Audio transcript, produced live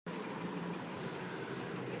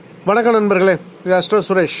வணக்கம் நண்பர்களே, இது அஸ்ட்ரோ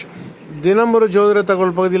சுரேஷ். தினம் ஒரு ஜோதிட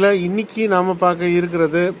தகவல் பகுதியில் இன்னைக்கு நாம் பார்க்க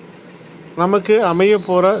இருக்கிறது நமக்கு அமைய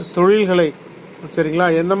போகிற தொழில்களை. சரிங்களா,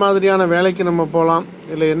 எந்த மாதிரியான வேலைக்கு நம்ம போகலாம்,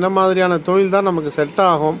 இல்லை என்ன மாதிரியான தொழில் தான் நமக்கு செட்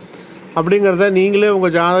ஆகும் அப்படிங்கிறத நீங்களே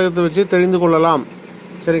உங்கள் ஜாதகத்தை வச்சு தெரிந்து கொள்ளலாம்.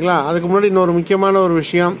 சரிங்களா, அதுக்கு முன்னாடி இன்னொரு முக்கியமான ஒரு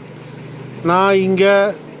விஷயம், நான் இங்கே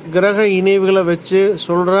கிரக இணைவுகளை வச்சு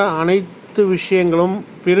சொல்கிற அனைத்து விஷயங்களும்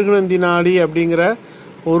பிருகுநந்தி நாடி அப்படிங்கிற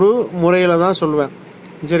ஒரு முறையில் தான் சொல்லுவேன்.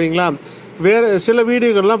 சரிங்களா, வேறு சில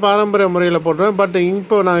வீடியோக்கள்லாம் பாரம்பரிய முறையில் போட்டுருவேன். பட்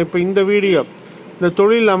நான் இந்த வீடியோ, இந்த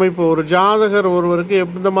தொழில் அமைப்பு, ஒரு ஜாதகர் ஒருவருக்கு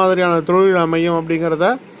எந்த மாதிரியான தொழில் அமையும் அப்படிங்கிறத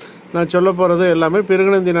நான் சொல்ல போகிறது எல்லாமே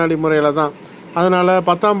பிருகுநந்தி நாடி முறையில் தான். அதனால்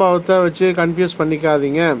 10ஆம் பாவத்தை வச்சு கன்ஃபியூஸ்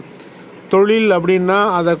பண்ணிக்காதீங்க. தொழில் அப்படின்னா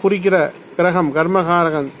அதை குறிக்கிற கிரகம்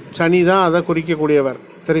கர்மகாரகன் சனி தான் அதை குறிக்கக்கூடியவர்.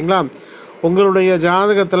 சரிங்களா, உங்களுடைய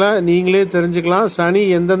ஜாதகத்தில் நீங்களே தெரிஞ்சுக்கலாம் சனி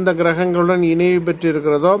எந்தெந்த கிரகங்களுடன் இணைவு பெற்று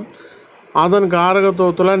இருக்கிறதோ அதன்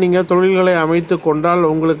காரகத்துவத்தில் நீங்கள் தொழில்களை அமைத்து கொண்டால்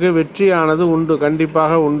உங்களுக்கு வெற்றியானது உண்டு,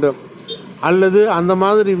 கண்டிப்பாக உண்டு. அல்லது அந்த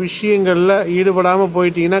மாதிரி விஷயங்களில் ஈடுபடாமல்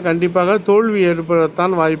போயிட்டீங்கன்னா கண்டிப்பாக தோல்வி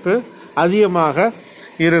ஏற்படத்தான் வாய்ப்பு அதிகமாக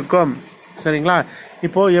இருக்கும். சரிங்களா,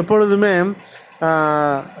 இப்போது எப்பொழுதுமே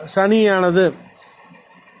சனியானது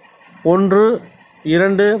 1,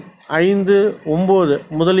 2, 5, 9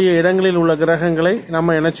 முதலிய இடங்களில் உள்ள கிரகங்களை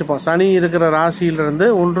நம்ம இணைச்சிப்போம். சனி இருக்கிற ராசியிலிருந்து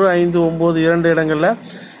 1, 5, 9 2 இடங்களில்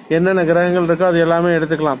என்னென்ன கிரகங்கள் இருக்கோ அது எல்லாமே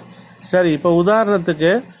எடுத்துக்கலாம். சரி, இப்போ உதாரணத்துக்கு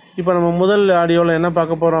இப்போ நம்ம முதல் ஆடியோவில் என்ன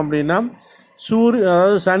பார்க்க போகிறோம் அப்படின்னா,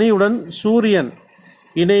 அதாவது சனியுடன் சூரியன்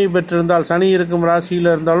இணைவு பெற்றிருந்தால், சனி இருக்கும்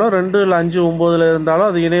ராசியில் இருந்தாலோ 2, 5, 9 இருந்தாலோ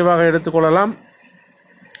அது இணைவாக எடுத்துக்கொள்ளலாம்.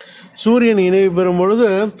 சூரியன் இணைவு பெறும்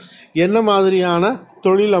பொழுது என்ன மாதிரியான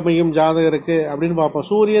தொழில் அமையும் ஜாதகருக்கு அப்படின்னு பார்ப்போம்.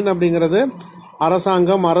 சூரியன் அப்படிங்கிறது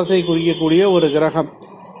அரசாங்கம், அரசை குறிக்கக்கூடிய ஒரு கிரகம்.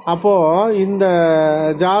 அப்போது இந்த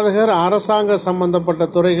ஜாதகர் அரசாங்க சம்பந்தப்பட்ட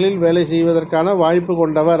துறைகளில் வேலை செய்வதற்கான வாய்ப்பு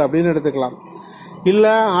கொண்டவர் அப்படின்னு எடுத்துக்கலாம்.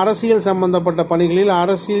 இல்லை அரசியல் சம்பந்தப்பட்ட பணிகளில்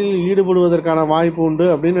அரசியலில் ஈடுபடுவதற்கான வாய்ப்பு உண்டு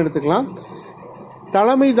அப்படின்னு எடுத்துக்கலாம்.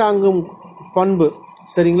 தலைமை தாங்கும் பண்பு,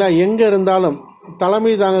 சரிங்களா, எங்கே இருந்தாலும்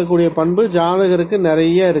தலைமை தாங்கக்கூடிய பண்பு ஜாதகருக்கு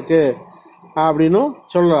நிறைய இருக்குது அப்படின்னும்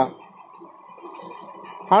சொல்லலாம்.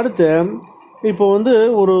 அடுத்து இப்போ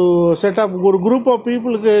ஒரு செட்டப், ஒரு குரூப் ஆஃப்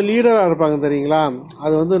பீப்புளுக்கு லீடராக இருப்பாங்க தெரியுங்களா,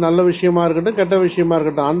 அது நல்ல விஷயமா இருக்கட்டும் கெட்ட விஷயமா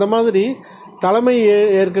இருக்கட்டும், அந்த மாதிரி தலைமை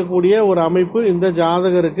ஏற்கக்கூடிய ஒரு அமைப்பு இந்த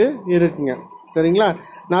ஜாதகருக்கு இருக்குங்க. சரிங்களா,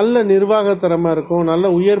 நல்ல நிர்வாக திறமை இருக்கும், நல்ல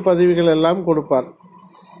உயர் பதவிகள் எல்லாம் கொடுப்பார்.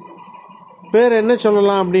 பேர் என்ன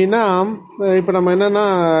சொல்லலாம் அப்படின்னா, இப்போ நம்ம என்னென்னா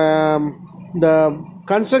இந்த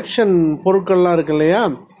கன்ஸ்ட்ரக்ஷன் பொருட்கள்லாம் இருக்கு இல்லையா,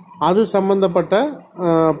 அது சம்மந்தப்பட்ட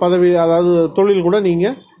பதவி, அதாவது தொழில் கூட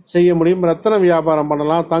நீங்கள் செய்ய முடியும். ரத்தன வியாபாரம்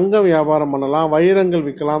பண்ணலாம், தங்க வியாபாரம் பண்ணலாம், வைரங்கள்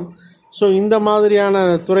விற்கலாம். ஸோ இந்த மாதிரியான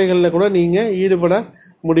துறைகளில் கூட நீங்கள் ஈடுபட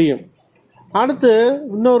முடியும். அடுத்து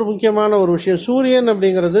இன்னொரு முக்கியமான ஒரு விஷயம், சூரியன்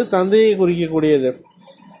அப்படிங்கிறது தந்தையை குறிக்கக்கூடியது.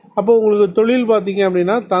 அப்போ உங்களுக்கு தொழில் பார்த்தீங்க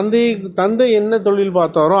அப்படின்னா தந்தை என்ன தொழில்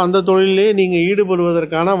பார்த்தாரோ அந்த தொழிலே நீங்கள்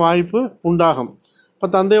ஈடுபடுவதற்கான வாய்ப்பு உண்டாகும். இப்போ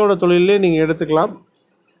தந்தையோட தொழிலே நீங்கள் எடுத்துக்கலாம்.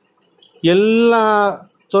 எல்லா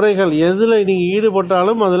துறைகள் எதில் நீங்கள்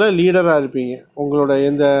ஈடுபட்டாலும் அதில் லீடராக இருப்பீங்க. உங்களோட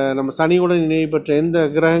நம்ம சனியுடன் இணைவு பெற்ற எந்த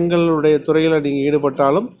கிரகங்களுடைய துறையில் நீங்கள்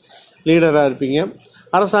ஈடுபட்டாலும் லீடராக இருப்பீங்க.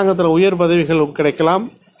 அரசாங்கத்தில் உயர் பதவிகள் கிடைக்கலாம்.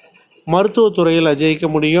 மருத்துவத்துறையில் ஜெயிக்க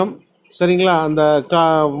முடியும். சரிங்களா, அந்த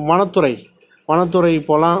வனத்துறை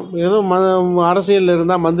போகலாம். ஏதோ அரசியலில்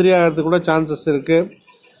இருந்தால் மந்திரி ஆகிறதுக்கு கூட சான்சஸ் இருக்குது.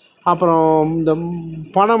 அப்புறம் இந்த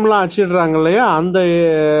பணம்லாம் அச்சிடுறாங்க இல்லையா, அந்த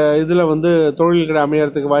இதில் தொழில்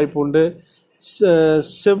அமையறதுக்கு வாய்ப்பு உண்டு.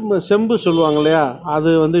 செம்பு சொல்லுவாங்க இல்லையா, அது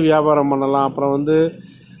வியாபாரம் பண்ணலாம். அப்புறம்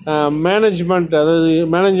மேனேஜ்மெண்ட், அதாவது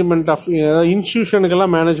மேனேஜ்மெண்ட் ஆஃப்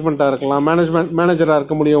இன்ஸ்டியூஷனுக்கெல்லாம் மேனேஜ்மெண்ட்டாக இருக்கலாம், மேனேஜராக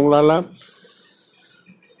இருக்க முடியும் உங்களால்.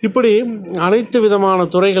 இப்படி அனைத்து விதமான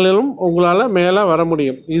துறைகளிலும் உங்களால் மேலே வர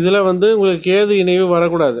முடியும். இதில் உங்களுக்கு கேது இணைவு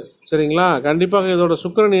வரக்கூடாது. சரிங்களா, கண்டிப்பாக இதோட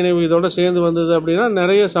சுக்கிரன் இணைவு இதோட சேர்ந்து வந்தது அப்படின்னா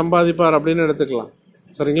நிறைய சம்பாதிப்பார் அப்படின்னு எடுத்துக்கலாம்.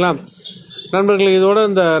 சரிங்களா நண்பர்களே, இதோட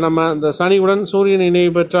நம்ம இந்த சனியுடன் சூரியன் இணைவு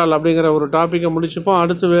பெற்றால் அப்படிங்கிற ஒரு டாப்பிக்கை முடிச்சுப்போம்.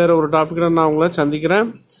 அடுத்து வேறு ஒரு டாப்பிக்கில் நான் உங்களை சந்திக்கிறேன்.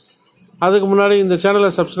 அதுக்கு முன்னாடி இந்த சேனலை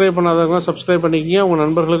சப்ஸ்கிரைப் பண்ணாதவங்க சப்ஸ்கிரைப் பண்ணிக்கிங்க, உங்கள்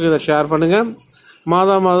நண்பர்களுக்கு இதை ஷேர் பண்ணுங்கள்.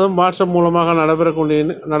 மாதம் வாட்ஸ்அப் மூலமாக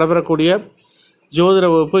நடைபெறக்கூடிய ஜோதிட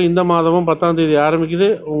வகுப்பு இந்த மாதமும் 10ஆம் தேதி ஆரம்பிக்குது.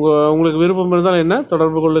 உங்களுக்கு விருப்பம் இருந்தால் என்ன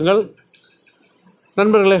தொடர்பு கொள்ளுங்கள்.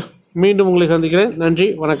 நண்பர்களே, மீண்டும் உங்களை சந்திக்கிறேன். நன்றி,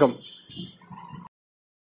 வணக்கம்.